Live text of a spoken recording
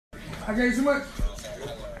I gave you too much.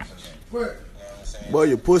 What? Boy,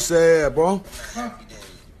 you pussy ass, bro. Huh?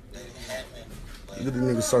 Look at the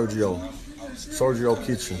nigga Sergio. Sergio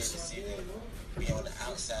Kitchens.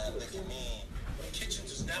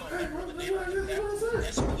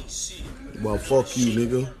 Well, fuck you,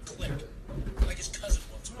 nigga.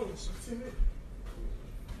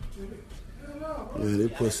 Yeah, they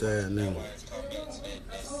pussy ass nigga.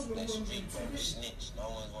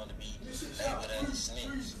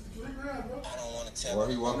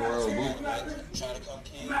 Why he walking around with boots?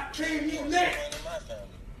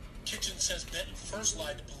 Kitchen says Benton first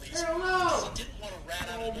lied to police because he didn't want to rat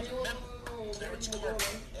out another member. Clarence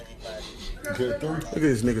Court. Look at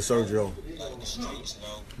this nigga Sergio.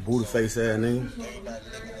 Booty face ass nigga.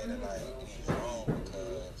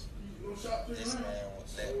 This man would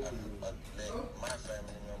let my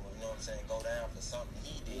family member, you know what I'm saying, go down for something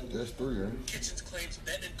he did. That's 3, right? Kitchens claims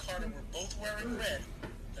Benton and Carter were both wearing red.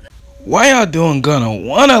 Why y'all doing Gunna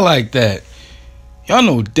wanna like that? Y'all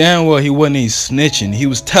know damn well he wasn't even snitching. He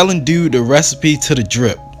was telling dude the recipe to the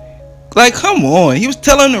drip. Like, come on. He was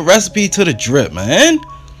telling the recipe to the drip, man.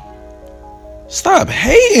 Stop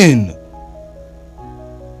hating.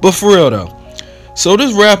 But for real though. So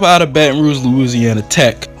this rapper out of Baton Rouge, Louisiana,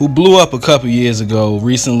 Tech, who blew up a couple years ago.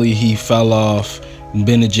 Recently he fell off and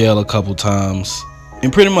been to jail a couple times.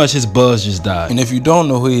 And pretty much his buzz just died. And if you don't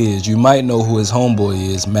know who he is, you might know who his homeboy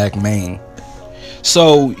is, Mac Main.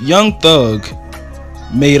 So Young Thug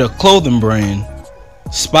made a clothing brand,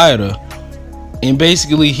 Spider, and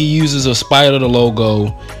basically he uses a spider, the logo,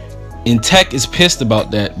 and Tech is pissed about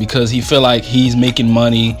that because he feel like he's making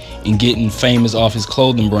money and getting famous off his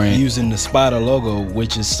clothing brand using the Spider logo,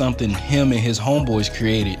 which is something him and his homeboys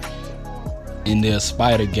created in their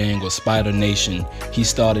Spider gang or Spider Nation. He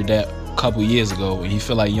started that a couple years ago, and he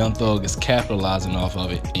feel like Young Thug is capitalizing off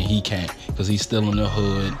of it, and he can't because he's still in the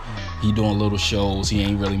hood. He doing little shows. He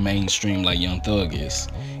ain't really mainstream like Young Thug is.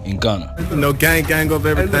 And Gunna. No gang of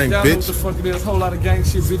everything, Hey, bitch. What the fuck it is? Whole lot of gang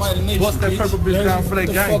shit, bitch. Bust that purple bitch down for that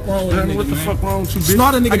gang. What the fuck wrong with you,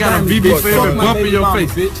 bitch? I got a VB for every bump in your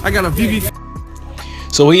face, bitch. I got a VB.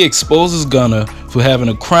 So he exposes Gunna for having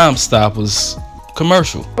a Crime Stoppers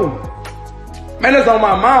commercial. Man, that's on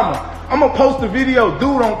my mama. I'm gonna post a video,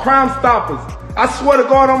 dude, on Crime Stoppers. I swear to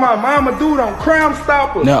God on my mama, dude, on Crime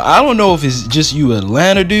Stoppers. Now, I don't know if it's just you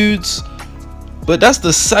Atlanta dudes, but that's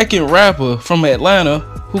the second rapper from Atlanta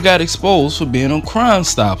who got exposed for being on Crime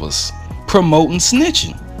Stoppers, promoting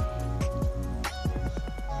snitching.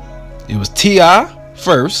 It was T.I.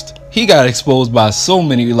 first. He got exposed by so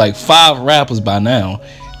many, like 5 rappers by now.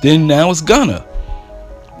 Then now it's Gunna.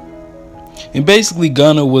 And basically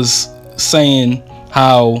Gunna was saying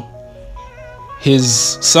how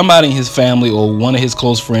somebody in his family or one of his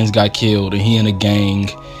close friends got killed and he in a gang,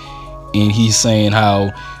 and he's saying how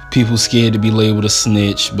people scared to be labeled a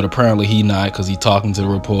snitch, but apparently he not because he talking to the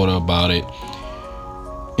reporter about it.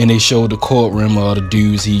 And they showed the courtroom of the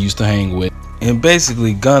dudes he used to hang with. And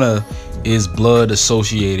basically Gunna is blood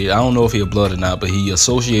associated. I don't know if he a blood or not, but he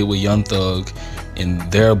associated with Young Thug and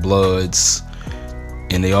their bloods,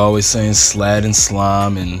 and they always saying slad and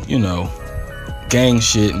slime and, you know, gang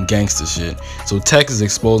shit and gangster shit. So Tech is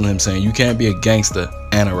exposing him, saying you can't be a gangster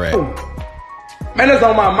and a rat. Man, that's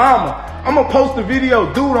on my mama. I'm gonna post a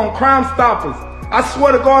video, dude, on Crime Stoppers. I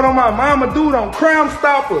swear to God on my mama, dude, on Crime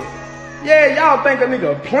Stoppers. Yeah, y'all think a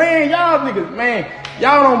nigga playing. Y'all niggas, man,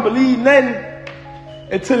 y'all don't believe nothing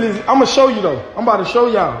until it's, I'm gonna show you though. I'm about to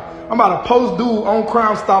show y'all. I'm about to post dude on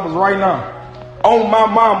Crime Stoppers right now. On my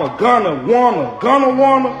mama, Gunna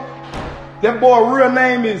Warner. That boy real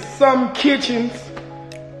name is some Kitchens.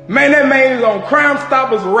 Man, that man is on Crime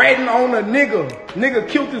Stoppers ratting on a nigga. Nigga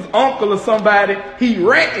killed his uncle or somebody. He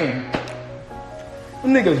ratting.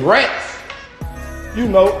 Them niggas rats. You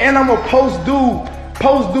know, and I'm gonna post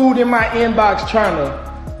dude in my inbox trying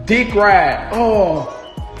to dick ride. Oh,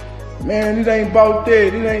 man, it ain't about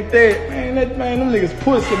that. It ain't that. Man, them niggas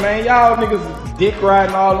pussy, man. Y'all niggas dick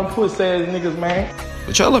riding all them pussy ass niggas, man.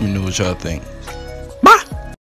 But y'all let me know what y'all think.